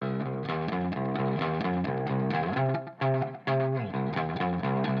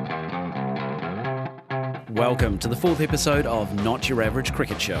welcome to the fourth episode of Not Your Average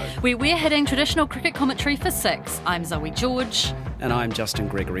Cricket Show. Where we're hitting traditional cricket commentary for six. I'm Zoe George. And I'm Justin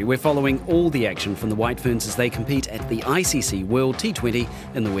Gregory. We're following all the action from the White Ferns as they compete at the ICC World T20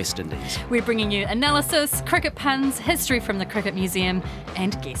 in the West Indies. We're bringing you analysis, cricket puns, history from the Cricket Museum,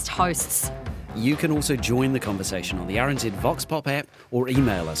 and guest hosts. You can also join the conversation on the RNZ Vox Pop app or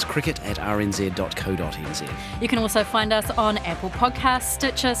email us cricket@rnz.co.nz. You can also find us on Apple Podcasts,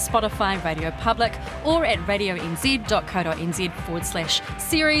 Stitcher, Spotify, Radio Public, or at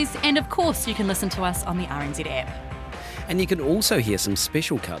radionz.co.nz/series. And of course, you can listen to us on the RNZ app. And you can also hear some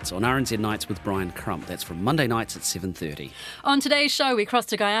special cuts on RNZ Nights with Brian Crump. That's from Monday nights at 7:30. On today's show, we cross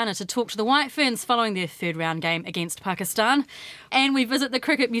to Guyana to talk to the White Ferns following their third round game against Pakistan. And we visit the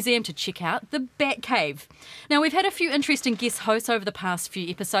Cricket Museum to check out the Bat Cave. Now, we've had a few interesting guest hosts over the past few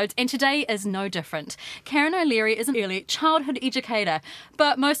episodes, and today is no different. Karen O'Leary is an early childhood educator,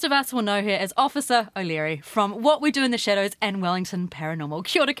 but most of us will know her as Officer O'Leary from What We Do in the Shadows and Wellington Paranormal.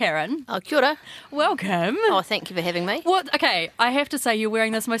 Kia ora, Karen. Oh, kia ora. Welcome. Oh, thank you for having me. Okay, I have to say you're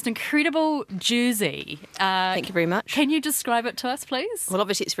wearing this most incredible jersey. Thank you very much. Can you describe it to us, please? Well,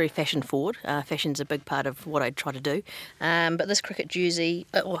 obviously it's very fashion forward. Fashion's a big part of what I try to do. But this cricket jersey...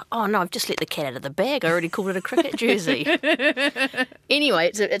 oh, no, I've just let the cat out of the bag. I already called it a cricket jersey.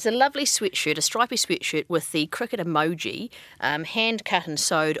 Anyway, it's a lovely sweatshirt, a stripy sweatshirt with the cricket emoji hand cut and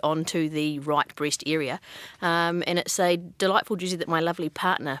sewed onto the right breast area. And it's a delightful jersey that my lovely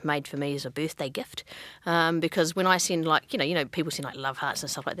partner made for me as a birthday gift. Because when I send, like, you know, people send like love hearts and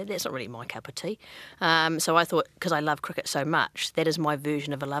stuff like that. That's not really my cup of tea. So I thought, because I love cricket so much, that is my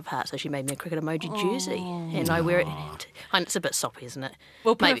version of a love heart. So she made me a cricket emoji jersey, and I wear it. And it's a bit soppy, isn't it?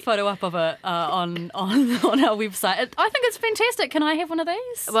 We'll put a photo up of it on our website. I think it's fantastic. Can I have one of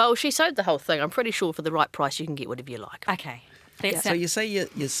these? Well, she sewed the whole thing. I'm pretty sure for the right price you can get whatever you like. Okay. So you say you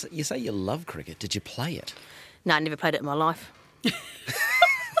love cricket. Did you play it? No, I never played it in my life.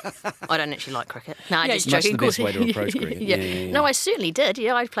 I don't actually like cricket. No, just Much joking. the best way to approach cricket. Yeah. No, I certainly did.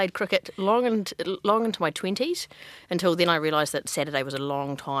 Yeah, I played cricket long into my 20s until then I realised that Saturday was a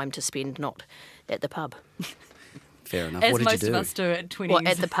long time to spend not at the pub. Fair enough. As What did most you do? of us do at 20s. What,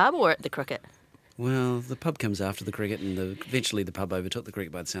 at the pub or at the cricket? Well, the pub comes after the cricket, and eventually the pub overtook the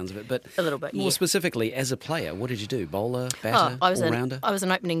cricket by the sounds of it. But a little bit, more specifically, as a player, what did you do? Bowler, batter, all-rounder? I was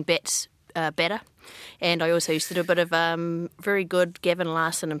an opening batter, and I also used to do a bit of very good Gavin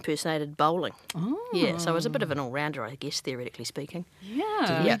Larson impersonated bowling. Oh. Yeah, so I was a bit of an all-rounder, I guess, theoretically speaking.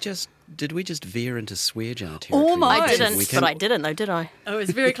 Yeah. Did we just veer into swear jar territory? Almost. I didn't, but I didn't though, did I? Oh, it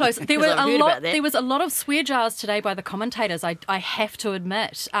was very close. There was a lot of swear jars today by the commentators. I have to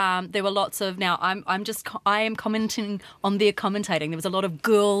admit, there were lots of. Now I am commenting on their commentating. There was a lot of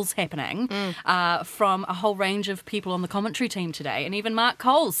girls happening from a whole range of people on the commentary team today, and even Mark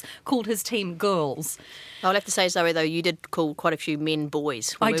Coles called his team girls. I'll have to say, Zoe, though, you did call quite a few men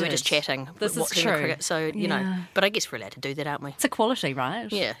boys when we were just chatting. This is watching true. The cricket, so, you know. But I guess we're allowed to do that, aren't we? It's equality,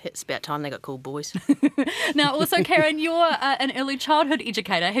 right? Yeah, it's about time they got called boys. Now, also, Karen, you're an early childhood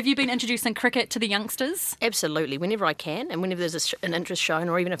educator. Have you been introducing cricket to the youngsters? Absolutely. Whenever I can, and whenever there's an interest shown,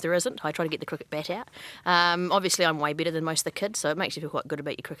 or even if there isn't, I try to get the cricket bat out. Obviously, I'm way better than most of the kids, so it makes you feel quite good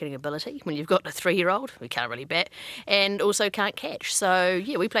about your cricketing ability when you've got a 3-year-old who can't really bat and also can't catch. So,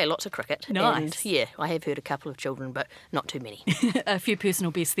 yeah, we play lots of cricket. Nice. And, yeah, I have heard a couple of children, but not too many. A few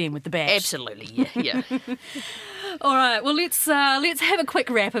personal bests then with the bat. Absolutely, yeah. All right, well, let's have a quick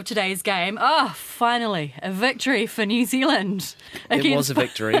wrap of today's game. Oh, finally, a victory for New Zealand. It was a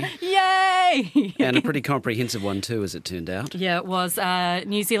victory. Yay! And a pretty comprehensive one too, as it turned out. Yeah, it was.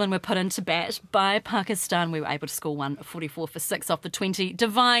 New Zealand were put into bat by Pakistan. We were able to score 144 for 6 off the 20.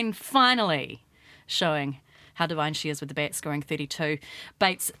 Divine finally showing how divine she is with the bat, scoring 32.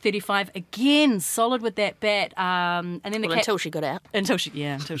 Bates, 35, again, solid with that bat. And then until she got out. Until she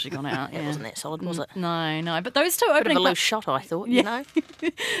got out. It wasn't that solid, was it? No. But those two opening... Bit of a loose shot, I thought, you know.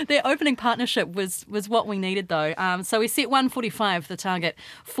 Their opening partnership was what we needed, though. So we set 145, the target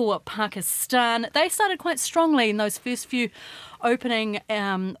for Pakistan. They started quite strongly in those first few opening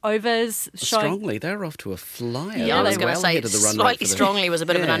overs. Strongly? They were off to a flyer. Yeah, I was going to say slightly slightly strongly was a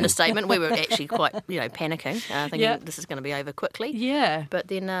bit of an understatement. We were actually quite, panicking, thinking this is going to be over quickly. Yeah. But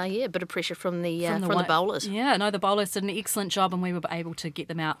then, a bit of pressure from the bowlers. Yeah, no, the bowlers did an excellent job and we were able to get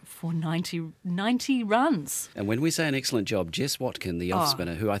them out for 90 runs. And when we say an excellent job, Jess Watkin, the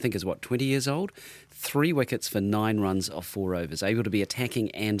off-spinner, who I think is, 20 years old, 3 wickets for 9 runs off 4 overs, able to be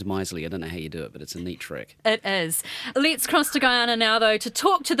attacking and miserly. I don't know how you do it, but it's a neat trick. It is. Let's cross to Guyana now, though, to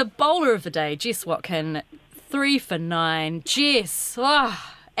talk to the bowler of the day, Jess Watkin, 3 for 9. Jess,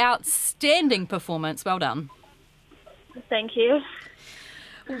 outstanding performance. Well done. Thank you.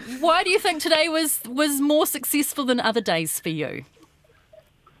 Why do you think today was more successful than other days for you?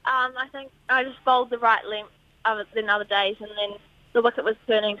 I think I just bowled the right length than other days, and then the wicket was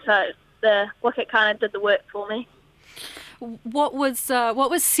turning, so the wicket kind of did the work for me. What was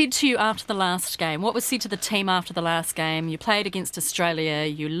said to you after the last game? What was said to the team after the last game? You played against Australia,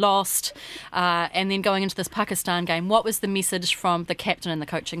 you lost, and then going into this Pakistan game, what was the message from the captain and the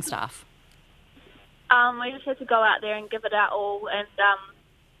coaching staff? We just had to go out there and give it our all, and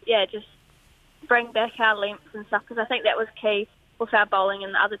just bring back our length and stuff, because I think that was key with our bowling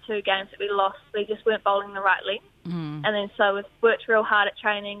in the other two games that we lost. We just weren't bowling the right length, and then so we've worked real hard at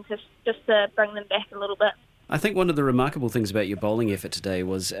training just to bring them back a little bit. I think one of the remarkable things about your bowling effort today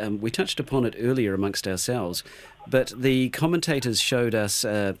was, we touched upon it earlier amongst ourselves, but the commentators showed us,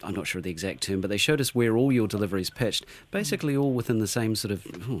 I'm not sure of the exact term, but they showed us where all your deliveries pitched, basically all within the same sort of,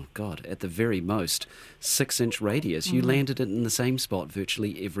 at the very most, 6-inch radius. You landed it in the same spot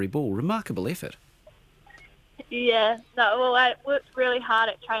virtually every ball. Remarkable effort. Yeah, I worked really hard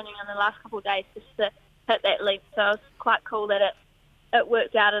at training in the last couple of days just to hit that length, so it was quite cool that it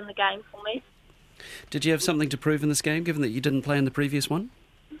worked out in the game for me. Did you have something to prove in this game, given that you didn't play in the previous one?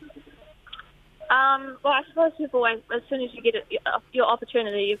 I suppose you've always, as soon as you get your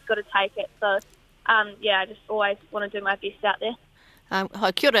opportunity, you've got to take it. So, I just always want to do my best out there.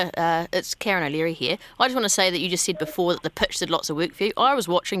 Hi, kia ora, it's Karen O'Leary here. I just want to say that you just said before that the pitch did lots of work for you. I was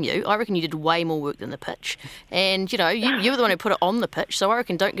watching you. I reckon you did way more work than the pitch. And, you were the one who put it on the pitch, so I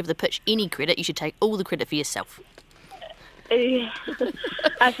reckon don't give the pitch any credit. You should take all the credit for yourself.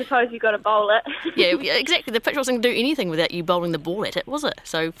 I suppose you've got to bowl it. Yeah, exactly. The pitch wasn't going to do anything without you bowling the ball at it, was it?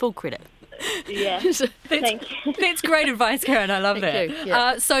 So full credit. Yeah, thank you. That's great advice, Karen. I love that. Thank you.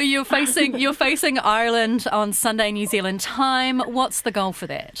 Yeah. So you're facing Ireland on Sunday New Zealand time. What's the goal for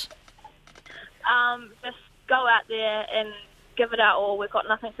that? Just go out there and give it our all. We've got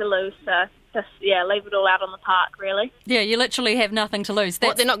nothing to lose, so just leave it all out on the park, really. Yeah, you literally have nothing to lose.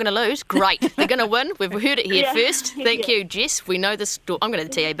 What, they're not going to lose? Great. They're going to win. We've heard it here Yeah. first. Thank you, Jess. We know this. I'm going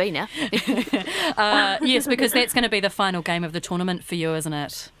to the TAB now. Yes, because that's going to be the final game of the tournament for you, isn't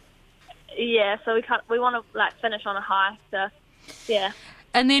it? Yeah, so we want to finish on a high. So yeah.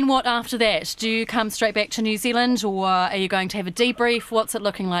 And then what after that? Do you come straight back to New Zealand, or are you going to have a debrief? What's it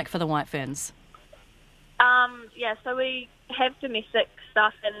looking like for the White Ferns? So we have domestic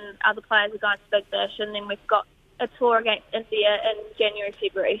stuff, and other players are going to Big Bash, and then we've got a tour against India in January,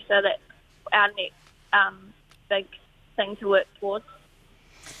 February. So that's our next big thing to work towards.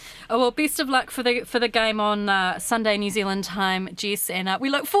 Oh, well, best of luck for the game on Sunday New Zealand time, Jess, and we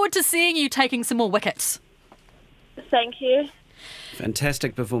look forward to seeing you taking some more wickets. Thank you.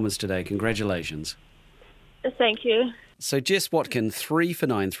 Fantastic performance today. Congratulations. Thank you. So Jess Watkin, 3 for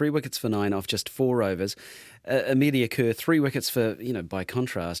 9, 3 wickets for 9 off just 4 overs. Amelia Kerr, 3 wickets for, by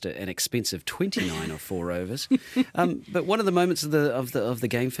contrast, an expensive 29 off 4 overs. But one of the moments of the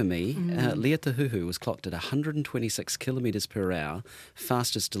game for me, Lea Tahuhu was clocked at 126 kilometres per hour,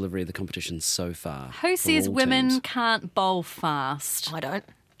 fastest delivery of the competition so far. Who says women teams. can't bowl fast? I don't.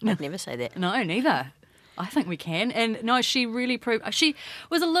 I'd never say that. No, neither. I think we can. And no, she really proved... She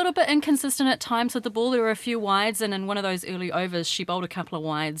was a little bit inconsistent at times with the ball. There were a few wides, and in one of those early overs, she bowled a couple of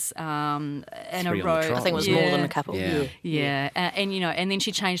wides in a 3 on row. the trot, I think it was wasn't more than a couple. Yeah. And then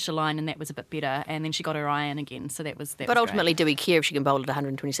she changed the line, and that was a bit better. And then she got her eye in again, so that was But ultimately, do we care if she can bowl at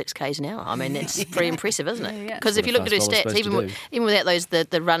 126 k's an hour? I mean, it's pretty impressive, isn't it? Yeah. Because That's if you what looked a at her fast bowler's stats, supposed to even without those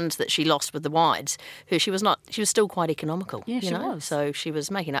the runs that she lost with the wides, she was still quite economical. Yeah, she was. So she was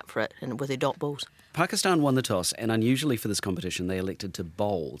making up for it with her dot balls. Pakistan won the toss, and unusually for this competition, they elected to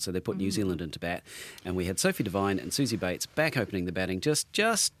bowl. So they put New Zealand into bat, and we had Sophie Devine and Susie Bates back opening the batting,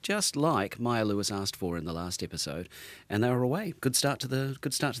 just like Maya Lewis asked for in the last episode, and they were away. Good start to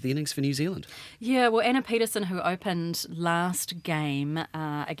the innings for New Zealand. Yeah, well, Anna Peterson, who opened last game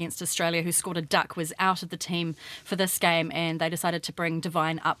against Australia, who scored a duck, was out of the team for this game, and they decided to bring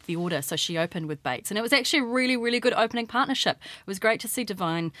Devine up the order, so she opened with Bates. And it was actually a really, really good opening partnership. It was great to see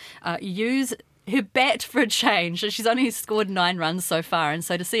Devine use her bat for a change. She's only scored 9 runs so far, and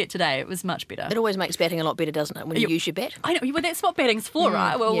so to see it today, it was much better. It always makes batting a lot better, doesn't it, when you use your bat? I know, well, that's what batting's for,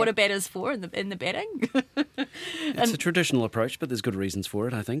 right? Well, yeah. what a batter's for in the batting. It's a traditional approach, but there's good reasons for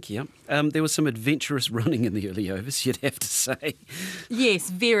it, I think, yeah. There was some adventurous running in the early overs, you'd have to say. Yes,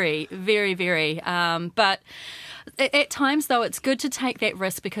 very, very, very. But at times, though, it's good to take that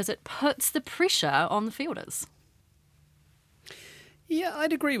risk because it puts the pressure on the fielders. Yeah,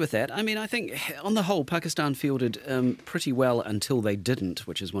 I'd agree with that. I mean, I think on the whole, Pakistan fielded pretty well until they didn't,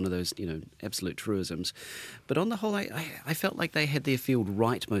 which is one of those, absolute truisms. But on the whole, I felt like they had their field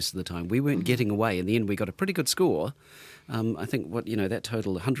right most of the time. We weren't getting away. In the end, we got a pretty good score. I think that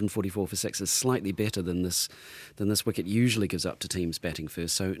total 144 for 6 is slightly better than this wicket usually gives up to teams batting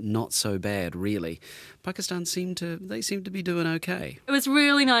first, so not so bad really. Pakistan seemed to be doing okay. It was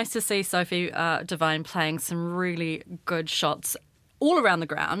really nice to see Sophie Devine playing some really good shots all around the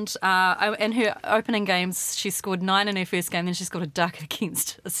ground. In her opening games, she scored 9 in her first game, then she scored a duck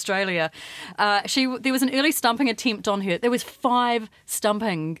against Australia. There was an early stumping attempt on her. There was 5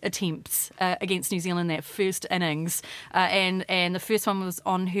 stumping attempts against New Zealand that first innings, and the first one was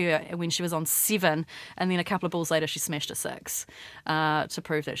on her when she was on 7, and then a couple of balls later she smashed a 6 to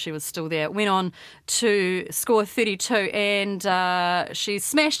prove that she was still there. Went on to score 32, and she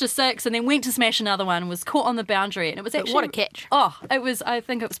smashed a 6, and then went to smash another one, was caught on the boundary, and it was actually... What a catch. Oh, I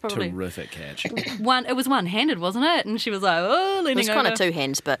think it was probably... Terrific catch. It was one-handed, wasn't it? And she was like, leaning over. It was kind of 2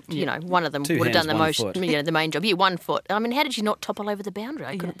 hands, but, one of them would have done the most, the main job. Yeah, 1 foot. I mean, how did she not topple over the boundary?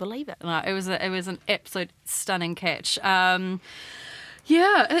 I couldn't believe it. No, it was an absolute stunning catch.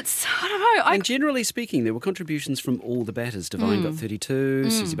 Yeah, I don't know. And generally speaking, there were contributions from all the batters. Devine got 32,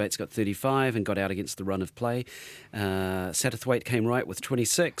 Suzie Bates got 35 and got out against the run of play. Satterthwaite came right with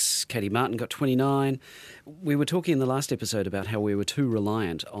 26. Katie Martin got 29. We were talking in the last episode about how we were too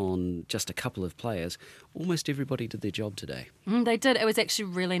reliant on just a couple of players. Almost everybody did their job today. They did. It was actually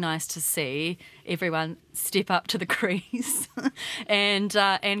really nice to see everyone step up to the crease and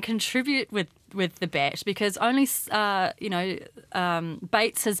contribute with the bat, because only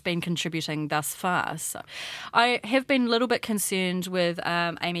Bates has been contributing thus far. So I have been a little bit concerned with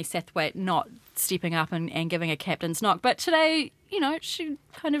Amy Satterthwaite not stepping up and giving a captain's knock. But today, she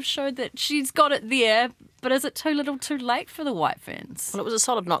kind of showed that she's got it there. But is it too little too late for the White Ferns? Well, it was a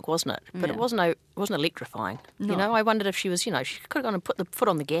solid knock, wasn't it? But it wasn't electrifying. No. I wondered if she was, she could have gone and put the foot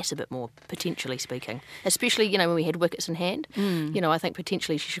on the gas a bit more, potentially speaking. Especially, when we had wickets in hand. I think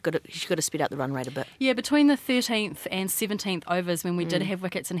potentially she could have sped up the run rate a bit. Yeah, between the 13th and 17th overs when we did have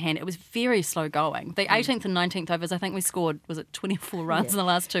wickets in hand, it was very slow going. The 18th and 19th overs, I think we scored, 24 runs in the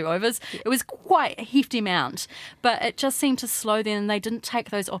last 2 overs? Yeah. It was quite a hefty amount, but it just seemed to slow then, and they didn't take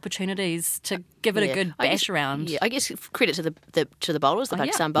those opportunities to give it a good bash around. Yeah, I guess credit to the bowlers, the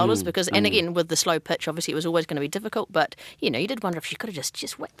Pakistan bowlers, because, and again, with the slow pitch, obviously it was always going to be difficult, but, you did wonder if she could have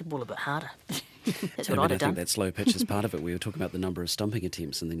just whacked the ball a bit harder. That's what I'd have done. I think that slow pitch is part of it. We were talking about the number of stumping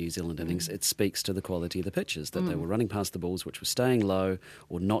attempts in the New Zealand innings. It speaks to the quality of the pitches, that they were running past the balls which were staying low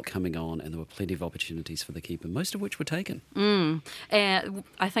or not coming on, and there were plenty of opportunities for the keeper, most of which were taken. And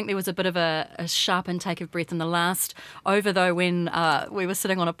I think there was a bit of a sharp intake of breath in the last over, though, when we were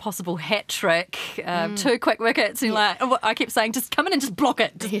sitting on a possible hat trick, 2 quick wickets, and I kept saying, just come in and just block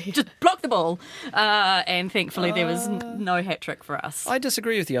it, just block the ball. And thankfully there was no hat trick for us. I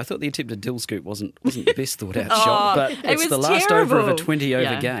disagree with you. I thought the attempt at Dill Scoop wasn't the best thought out shot, but it's the last terrible. over of a 20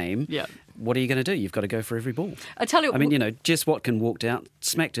 over game. Yeah. What are you going to do? You've got to go for every ball. I tell you, Jess Watkin walked out,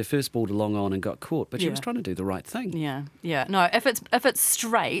 smacked her first ball to long on and got caught, but she was trying to do the right thing. Yeah. No, if it's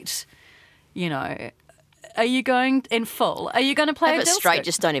straight, are you going in full? Are you going to play if a it's straight,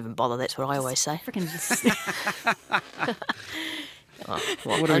 just don't even bother. That's what I always say.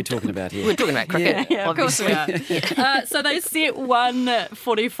 What are we talking about here? We're talking about cricket, obviously. Of course we are. So they set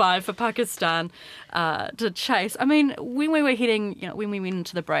 145 for Pakistan to chase. I mean, when we were heading, when we went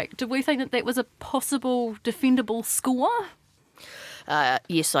into the break, did we think that was a possible defendable score?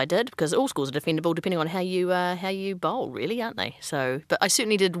 Yes, I did, because all scores are defendable depending on how you bowl, really, aren't they? So, but I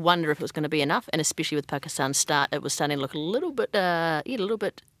certainly did wonder if it was going to be enough, and especially with Pakistan's start, it was starting to look a little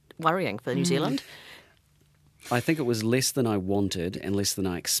bit worrying for New Zealand. I think it was less than I wanted and less than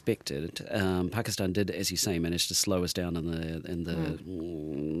I expected. Pakistan did, as you say, manage to slow us down in the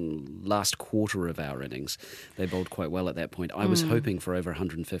last quarter of our innings. They bowled quite well at that point. I was hoping for over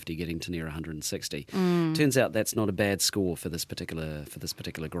 150, getting to near 160. Turns out that's not a bad score for this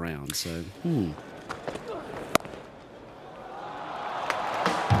particular ground. So.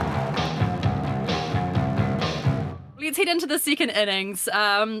 Let's head into the second innings.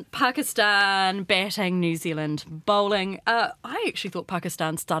 Pakistan batting, New Zealand bowling. I actually thought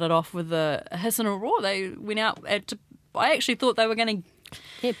Pakistan started off with a hiss and a roar. They went out I actually thought they were going to...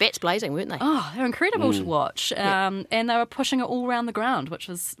 Yeah, bats blazing, weren't they? Oh, they were incredible to watch. And they were pushing it all around the ground, which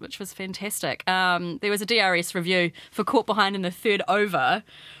was fantastic. There was a DRS review for caught behind in the 3rd over,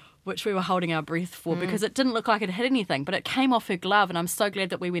 which we were holding our breath for because it didn't look like it hit anything, but it came off her glove, and I'm so glad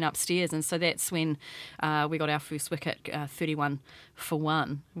that we went upstairs, and so that's when we got our first wicket, 31 for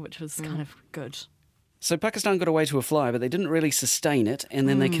 1, which was kind of good. So Pakistan got away to a fly, but they didn't really sustain it, and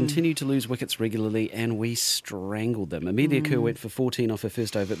then they continued to lose wickets regularly, and we strangled them. Amelia Kerr went for 14 off her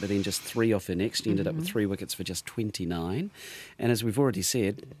first over, but then just 3 off her next. She ended up with 3 wickets for just 29. And as we've already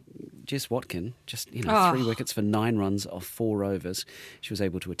said, Jess Watkin, just 3 wickets for 9 runs off 4 overs. She was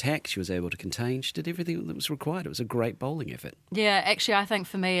able to attack, she was able to contain, she did everything that was required. It was a great bowling effort. Yeah, actually, I think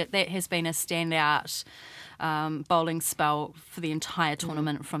for me that has been a standout bowling spell for the entire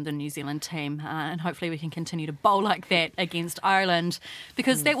tournament from the New Zealand team, and hopefully we can continue to bowl like that against Ireland,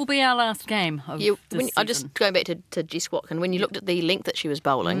 because that will be our last game of this season. I just going back to Jess Watkin, when you looked at the length that she was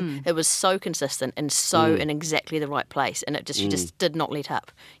bowling, it was so consistent and so in exactly the right place, and she just did not let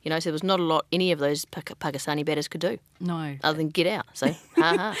up. So there was not a lot any of those Pakistani batters could do. No. Other than get out. So,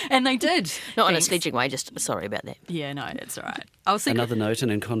 ha. And they did. Not in a sledging way, just sorry about that. Yeah, no, that's all right. Another note,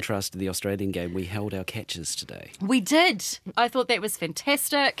 and in contrast to the Australian game, we held our catches today. We did. I thought that was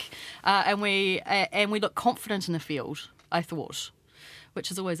fantastic, and we looked confident in the field, I thought, which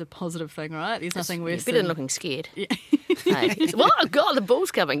is always a positive thing, right? There's nothing worse better than looking scared. Yeah. Oh, God, the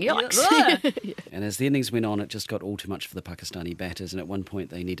ball's coming. Yikes. Yeah. And as the innings went on, it just got all too much for the Pakistani batters, and at one point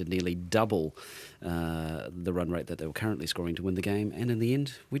they needed nearly double the run rate that they were currently scoring to win the game, and in the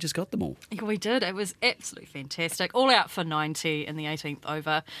end, we just got them all. Yeah, we did. It was absolutely fantastic. All out for 90 in the 18th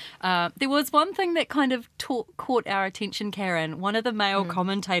over. There was one thing that kind of caught our attention, Karen. One of the male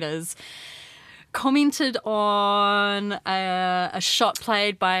commentators commented on a shot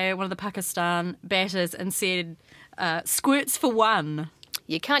played by one of the Pakistan batters and said, squirts for one.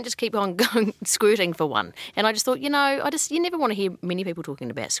 You can't just keep on going squirting for one. And I just thought, you never want to hear many people talking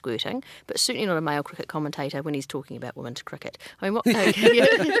about squirting, but certainly not a male cricket commentator when he's talking about women's cricket. I mean, what?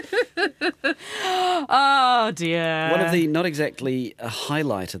 Oh, dear. One of the, not exactly a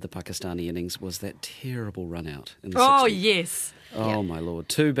highlight of the Pakistani innings was that terrible run out in the 60th. Oh, yes. Oh, my Lord.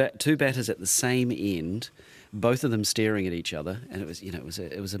 Two batters at the same end, both of them staring at each other, and it was,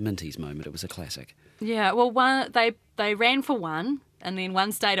 it was a Minties moment. It was a classic. Yeah, well, they ran for one, and then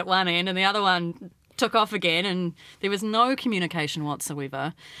one stayed at one end and the other one took off again, and there was no communication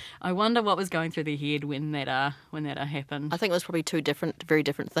whatsoever. I wonder what was going through their head when that happened. I think it was probably two very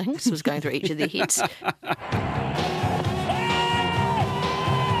different things was going through each of their heads.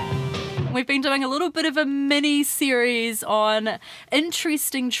 We've been doing a little bit of a mini-series on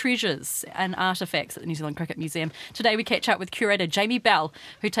interesting treasures and artefacts at the New Zealand Cricket Museum. Today we catch up with curator Jamie Bell,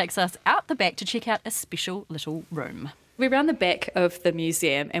 who takes us out the back to check out a special little room. We're around the back of the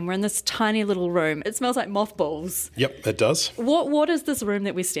museum and we're in this tiny little room. It smells like mothballs. Yep, it does. What is this room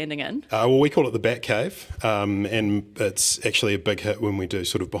that we're standing in? Well, we call it the Bat Cave, and it's actually a big hit when we do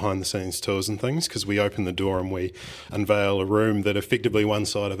sort of behind-the-scenes tours and things, because we open the door and we unveil a room that effectively one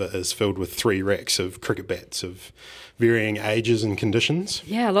side of it is filled with 3 racks of cricket bats of varying ages and conditions.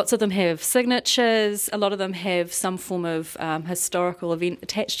 Yeah, lots of them have signatures. A lot of them have some form of historical event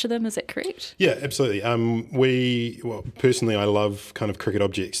attached to them. Is that correct? Yeah, absolutely. Personally, I love kind of cricket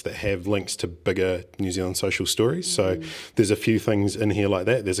objects that have links to bigger New Zealand social stories. So there's a few things in here like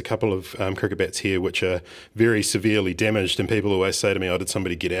that. There's a couple of cricket bats here which are very severely damaged, and people always say to me, did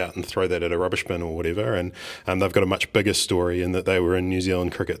somebody get out and throw that at a rubbish bin or whatever? And they've got a much bigger story in that they were in New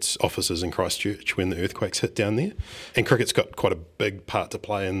Zealand Cricket's offices in Christchurch when the earthquakes hit down there. And cricket's got quite a big part to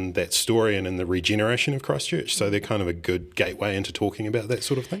play in that story and in the regeneration of Christchurch, so they're kind of a good gateway into talking about that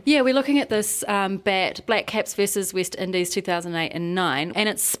sort of thing. Yeah, we're looking at this bat, Black Caps versus West Indies 2008 and 9, and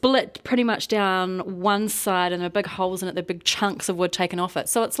it's split pretty much down one side and there are big holes in it, there are big chunks of wood taken off it.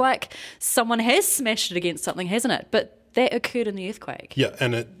 So it's like someone has smashed it against something, hasn't it? But that occurred in the earthquake. Yeah,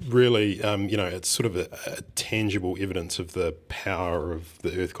 and it really, it's sort of a tangible evidence of the power of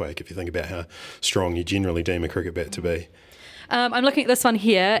the earthquake if you think about how strong you generally deem a cricket bat to be. I'm looking at this one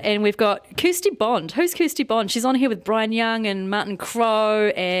here, and we've got Kirsty Bond. Who's Kirsty Bond? She's on here with Brian Young and Martin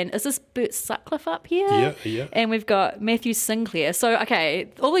Crowe, and is this Bert Sutcliffe up here? Yeah. And we've got Matthew Sinclair. So, okay,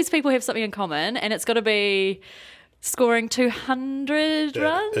 all these people have something in common, and it's got to be scoring 200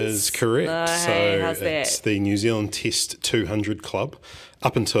 runs? That is correct. It's the New Zealand Test 200 club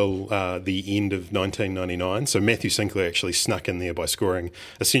up until the end of 1999. So Matthew Sinclair actually snuck in there by scoring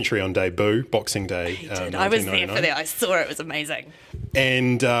a century on debut, Boxing Day. He did. I was there for that. I saw it. It was amazing.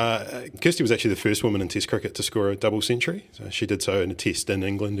 And Kirsty was actually the first woman in Test cricket to score a double century. So she did so in a Test in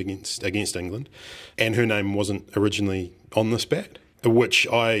England against England. And her name wasn't originally on this bat, which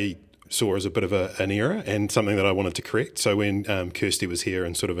I saw as a bit of an error and something that I wanted to correct. So when Kirsty was here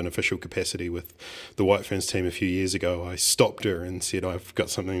in sort of an official capacity with the White Ferns team a few years ago, I stopped her and said, I've got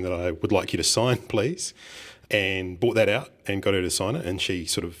something that I would like you to sign, please, and brought that out and got her to sign it. And she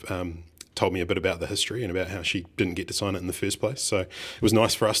sort of told me a bit about the history and about how she didn't get to sign it in the first place. So it was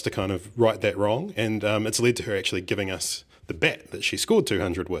nice for us to kind of right that wrong, and it's led to her actually giving us the bat that she scored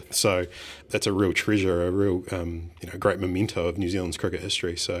 200 with. So that's a real treasure, a real great memento of New Zealand's cricket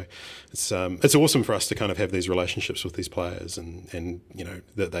history. So it's awesome for us to kind of have these relationships with these players, and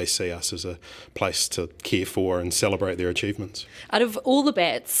that they see us as a place to care for and celebrate their achievements. Out of all the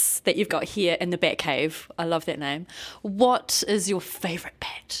bats that you've got here in the Bat Cave, I love that name, what is your favourite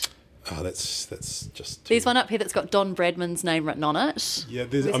bat? Oh, that's just... There's one up here that's got Don Bradman's name written on it. Yeah,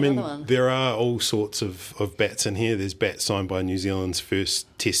 one? there are all sorts of bats in here. There's bats signed by New Zealand's first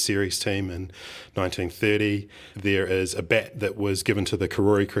Test Series team in 1930. There is a bat that was given to the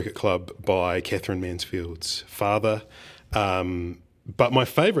Karori Cricket Club by Catherine Mansfield's father. But my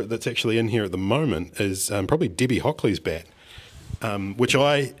favourite that's actually in here at the moment is probably Debbie Hockley's bat, which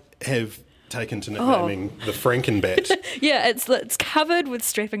I have taken to nicknaming the Frankenbat. Yeah, it's covered with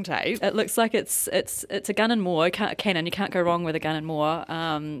strapping tape. It looks like it's a gun and more. You can't go wrong with a gun and more.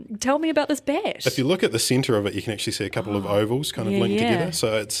 Tell me about this bat. If you look at the centre of it, you can actually see a couple of ovals kind of linked together.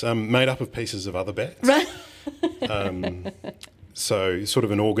 So it's made up of pieces of other bats. Right. So sort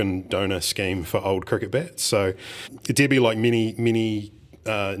of an organ donor scheme for old cricket bats. So Debbie, like many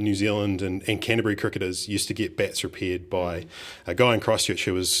New Zealand and Canterbury cricketers, used to get bats repaired by a guy in Christchurch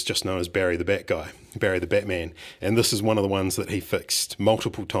who was just known as Barry the Batman. And this is one of the ones that he fixed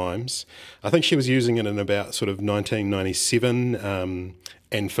multiple times. I think she was using it in about sort of 1997.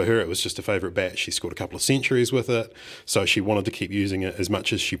 And for her, it was just a favourite bat. She scored a couple of centuries with it, so she wanted to keep using it as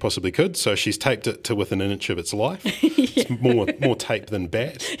much as she possibly could. So she's taped it to within an inch of its life. It's more tape than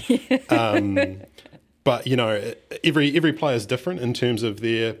bat. But, every player is different in terms of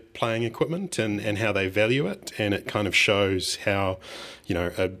their playing equipment and how they value it. And it kind of shows how,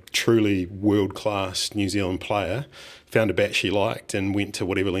 a truly world-class New Zealand player found a bat she liked and went to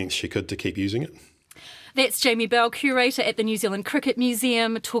whatever lengths she could to keep using it. That's Jamie Bell, curator at the New Zealand Cricket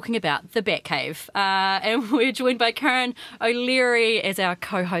Museum, talking about the Bat Cave. And we're joined by Karen O'Leary as our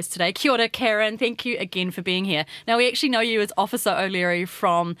co-host today. Kia ora, Karen. Thank you again for being here. Now, we actually know you as Officer O'Leary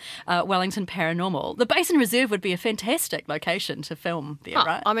from Wellington Paranormal. The Basin Reserve would be a fantastic location to film there,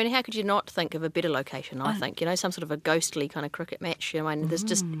 right? I mean, how could you not think of a better location, I think? Some sort of a ghostly kind of cricket match. There's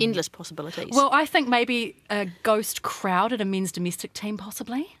just endless possibilities. Well, I think maybe a ghost crowd at a men's domestic team,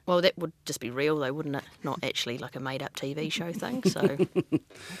 possibly. Well, that would just be real, though, wouldn't it? Not actually like a made-up TV show thing. So,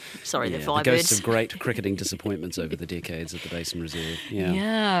 sorry, the Firebirds. The ghosts of great cricketing disappointments over the decades at the Basin Reserve.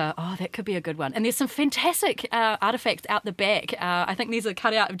 Yeah. Oh, that could be a good one. And there's some fantastic artefacts out the back. I think there's a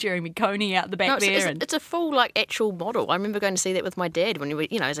cutout of Jeremy Coney out the back there. It's a full, actual model. I remember going to see that with my dad when we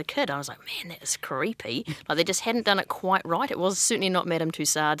were, as a kid. I was like, man, that is creepy. Like, they just hadn't done it quite right. It was certainly not Madame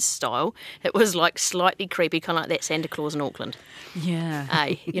Tussauds style. It was, slightly creepy, kind of like that Santa Claus in Auckland. Yeah.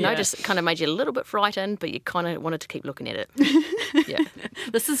 Just kind of made you a little bit frightened, but you kind of wanted to keep looking at it. Yeah.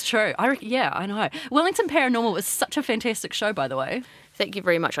 This is true. I know. Wellington Paranormal was such a fantastic show, by the way. Thank you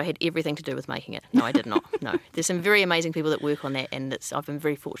very much. I had everything to do with making it. No, I did not. No. There's some very amazing people that work on that, and I've been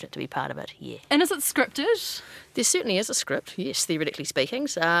very fortunate to be part of it, yeah. And is it scripted? There certainly is a script, yes, theoretically speaking.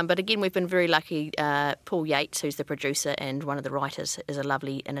 But again, we've been very lucky. Paul Yates, who's the producer and one of the writers, is a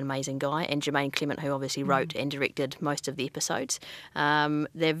lovely and amazing guy, and Jermaine Clement, who obviously wrote and directed most of the episodes.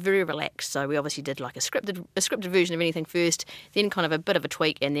 They're very relaxed, so we obviously did a scripted version of anything first, then kind of a bit of a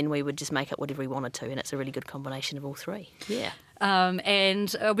tweak, and then we would just make it whatever we wanted to, and it's a really good combination of all three. Yeah.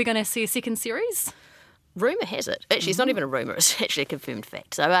 And are we going to see a second series? Rumour has it. Actually, it's not even a rumour, it's actually a confirmed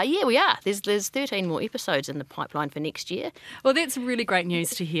fact. So, we are. There's 13 more episodes in the pipeline for next year. Well, that's really great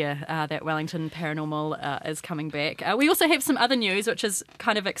news to hear that Wellington Paranormal is coming back. We also have some other news, which is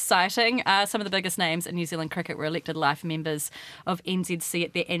kind of exciting. Some of the biggest names in New Zealand cricket were elected life members of NZC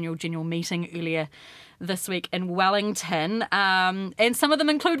at their annual general meeting earlier this week in Wellington. And some of them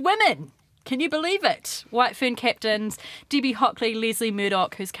include women. Can you believe it? White Fern captains Debbie Hockley, Leslie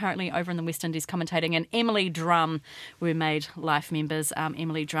Murdoch, who's currently over in the West Indies commentating, and Emily Drum were made life members.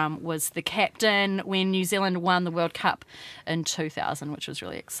 Emily Drum was the captain when New Zealand won the World Cup in 2000, which was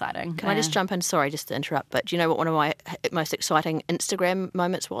really exciting. Can I just jump in? Sorry, just to interrupt, but do you know what one of my most exciting Instagram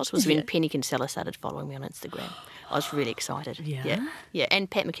moments was when Penny Kinsella started following me on Instagram. I was really excited. Yeah. And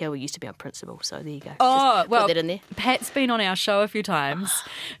Pat McKelvey used to be on Principal, so there you go. Oh, just put that in there. Pat's been on our show a few times,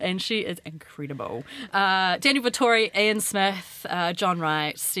 and she is incredible. Daniel Vittori, Ian Smith, John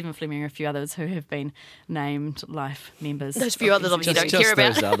Wright, Stephen Fleming, a few others who have been named life members. Those few others obviously Just don't care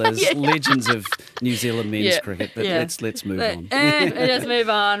about. those others, legends of New Zealand men's cricket. But let's move on. Just move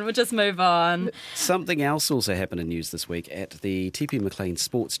on. We'll just move on. Something else also happened in news this week at the TP McLean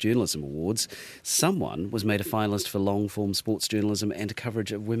Sports Journalism Awards. Someone was made a finalist for long-form sports journalism and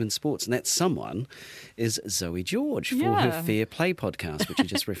coverage of women's sports, and that someone is Zoe George for her Fair Play podcast, which you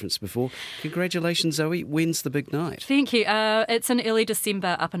just referenced before. Congratulations, Zoe. When's the big night? Thank you. It's in early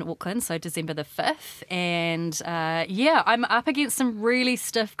December up in Auckland, so December the 5th. And I'm up against some really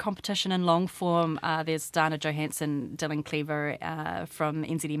stiff competition in long form. There's Dana Johansson, Dylan Cleaver from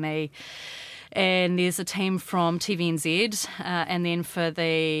NZME. And there's a team from TVNZ. And then for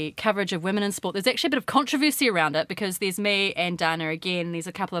the coverage of women in sport, there's actually a bit of controversy around it because there's me and Dana again. There's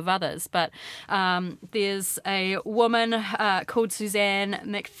a couple of others. But there's a woman called Suzanne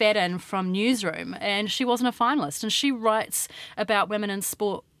McFadden from Newsroom, and she wasn't a finalist. And she writes about women in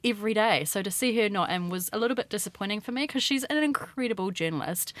sport every day. So to see her not in was a little bit disappointing for me because she's an incredible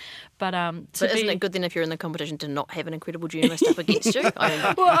journalist. But isn't it good then if you're in the competition to not have an incredible journalist up against you? I mean,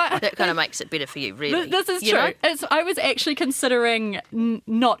 that kind of makes it better for you, really. This is true. I was actually considering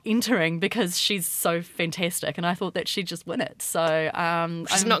not entering because she's so fantastic, and I thought that she'd just win it. So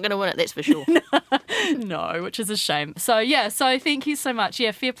she's not going to win it, that's for sure. No, which is a shame. So so thank you so much.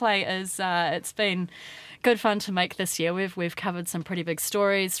 Yeah, Fair Play is it's been good fun to make this year. We've covered some pretty big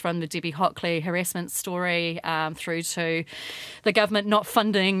stories, from the Debbie Hockley harassment story through to the government not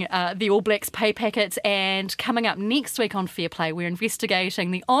funding the All Blacks pay packets. And coming up next week on Fair Play, we're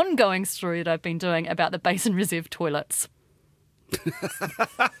investigating the ongoing story that I've been doing about the Basin Reserve toilets.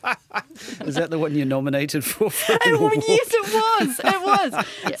 Is that the one you nominated for? Yes, it was.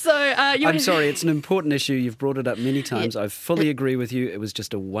 Yeah. So I'm sorry, it's an important issue. You've brought it up many times. I fully agree with you. It was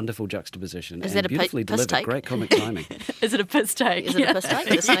just a wonderful juxtaposition. Is and that a beautifully piss delivered. take? Great comic timing. Is it a piss take? Is it a piss take?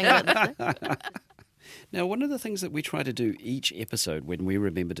 Listening about this? Now, one of the things that we try to do each episode when we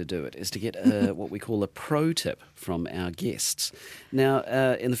remember to do it is to get what we call a pro tip from our guests. Now,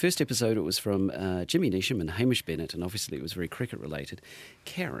 in the first episode, it was from Jimmy Neesham and Hamish Bennett, and obviously it was very cricket-related.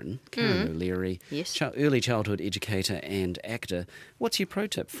 Karen O'Leary, yes. Early childhood educator and actor. What's your pro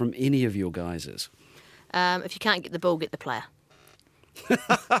tip from any of your guises? If you can't get the ball, get the player.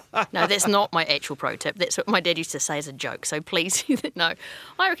 No, that's not my actual pro tip. That's what my dad used to say as a joke. So please, no.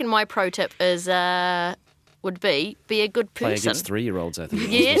 I reckon my pro tip is would be a good person. Play against 3-year-olds, I think.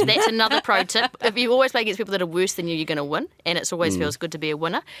 Yeah, that's another pro tip. If you always play against people that are worse than you, you're going to win, and it always feels good to be a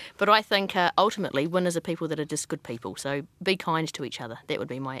winner. But I think ultimately winners are people that are just good people. So be kind to each other. That would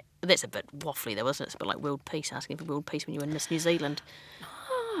be my. That's a bit waffly though, isn't it? It's a bit like world peace, asking for world peace when you win Miss New Zealand.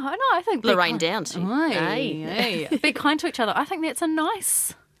 Oh, no, I think Lorraine Downs. Hey. Be kind to each other. I think that's a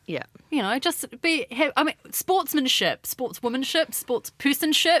nice. Yeah. You know, just sportsmanship, sportswomanship,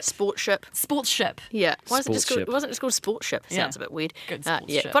 sportspersonship. Sportship. Yeah. Wasn't it just called sportship? Sounds a bit weird. Good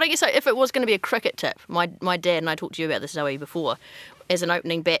sportship. But I guess if it was going to be a cricket tip, my dad, and I talked to you about this, Zoe, before, as an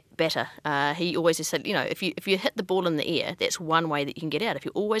opening batter, he always just said, if you hit the ball in the air, that's one way that you can get out. If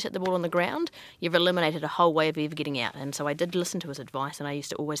you always hit the ball on the ground, you've eliminated a whole way of ever getting out. And so I did listen to his advice, and I used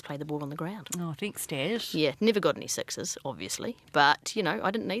to always play the ball on the ground. Oh, thanks, Dad. Yeah, never got any sixes, obviously, but,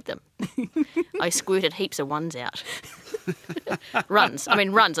 I didn't need them. I squirted heaps of ones out. Runs.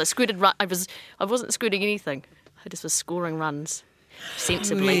 I squirted I wasn't squirting anything. I just was scoring runs.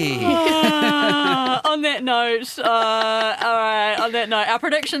 Sensibly. On that note, our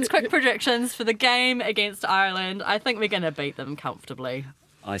quick predictions for the game against Ireland. I think we're going to beat them comfortably.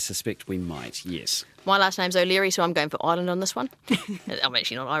 I suspect we might, yes. My last name's O'Leary, so I'm going for Ireland on this one. I'm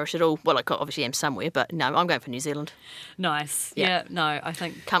actually not Irish at all. Well, I obviously am somewhere, but no, I'm going for New Zealand. Nice. Yeah, no, I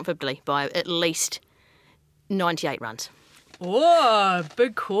think... Comfortably by at least 98 runs. Oh,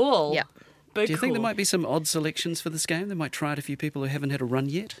 big call. Yeah. Do you think there might be some odd selections for this game? They might try out a few people who haven't had a run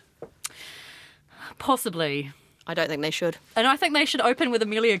yet? Possibly. I don't think they should. And I think they should open with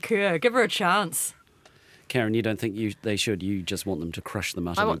Amelia Kerr. Give her a chance. Karen, you don't think they should? You just want them to crush them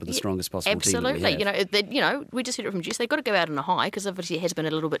utterly with the strongest possible absolutely. team that we have. We just heard it from Jess. They've got to go out on a high because obviously it has been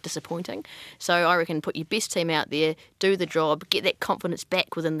a little bit disappointing. So I reckon put your best team out there, do the job, get that confidence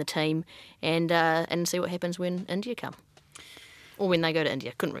back within the team, and see what happens when India come. Or when they go to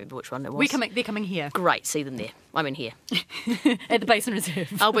India. Couldn't remember which one it was. They're coming here. Great, see them there. I'm in here. At the Basin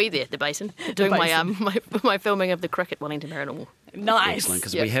Reserve. I'll be there at the Basin, doing my filming of the cricket Wellington Mariner. Nice. Excellent,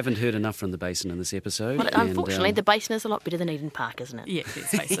 because we haven't heard enough from the Basin in this episode. Well, unfortunately, the Basin is a lot better than Eden Park, isn't it? Yeah, let's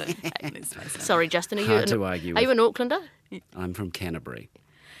face it. Sorry, Justin, Hard to argue are you an Aucklander? I'm from Canterbury.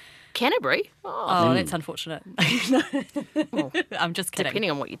 Canterbury? Oh, that's unfortunate. I'm just kidding.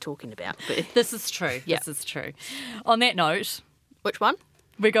 Depending on what you're talking about. But This is true. Yeah. This is true. On that note, which one?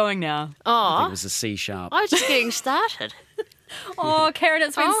 we're going now. I think Oh, it was a C sharp. I was just getting started. Oh, Karen,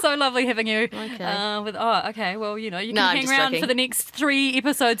 it's been so lovely having you. Okay. Okay. Well, you No, can I'm hang just around joking. for the next 3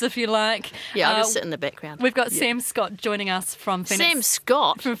 episodes if you like. Yeah, I'll just sit in the background. We've got Sam Scott joining us from Phoenix. Sam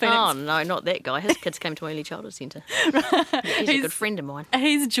Scott? From Phoenix. Oh, no, not that guy. His kids came to my early childhood centre. He's a good friend of mine.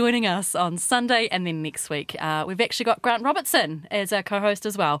 He's joining us on Sunday, and then next week we've actually got Grant Robertson as our co-host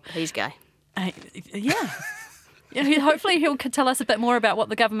as well. He's gay. Yeah. Hopefully he'll tell us a bit more about what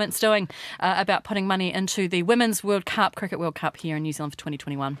the government's doing about putting money into the Women's World Cup, Cricket World Cup here in New Zealand for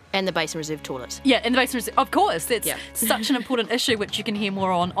 2021. And the Basin Reserve toilets. Yeah, in the Basin Reserve. Of course, that's Yeah. such an important issue, which you can hear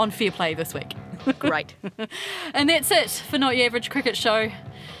more on Fair Play this week. Great. And that's it for Not Your Average Cricket Show.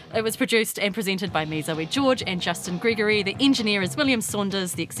 It was produced and presented by me, Zoe George, and Justin Gregory. The engineer is William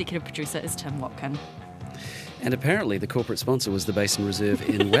Saunders. The executive producer is Tim Watkin. And apparently the corporate sponsor was the Basin Reserve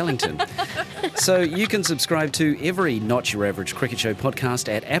in Wellington. So you can subscribe to every Not Your Average Cricket Show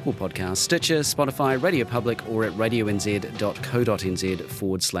podcast at Apple Podcasts, Stitcher, Spotify, Radio Public, or at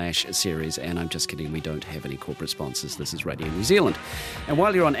radionz.co.nz/series. And I'm just kidding, we don't have any corporate sponsors. This is Radio New Zealand. And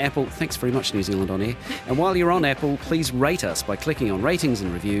while you're on Apple, thanks very much, New Zealand On Air. And while you're on Apple, please rate us by clicking on ratings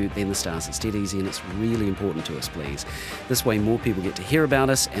and review, then the stars. It's dead easy and it's really important to us, please. This way more people get to hear about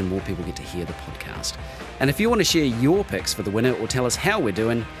us and more people get to hear the podcast. And if you want to share your picks for the winner or tell us how we're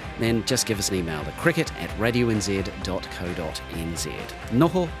doing, then just give us an email to cricket@radionz.co.nz.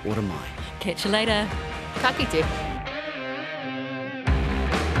 Noho ora mai. Catch you later. Ka kite.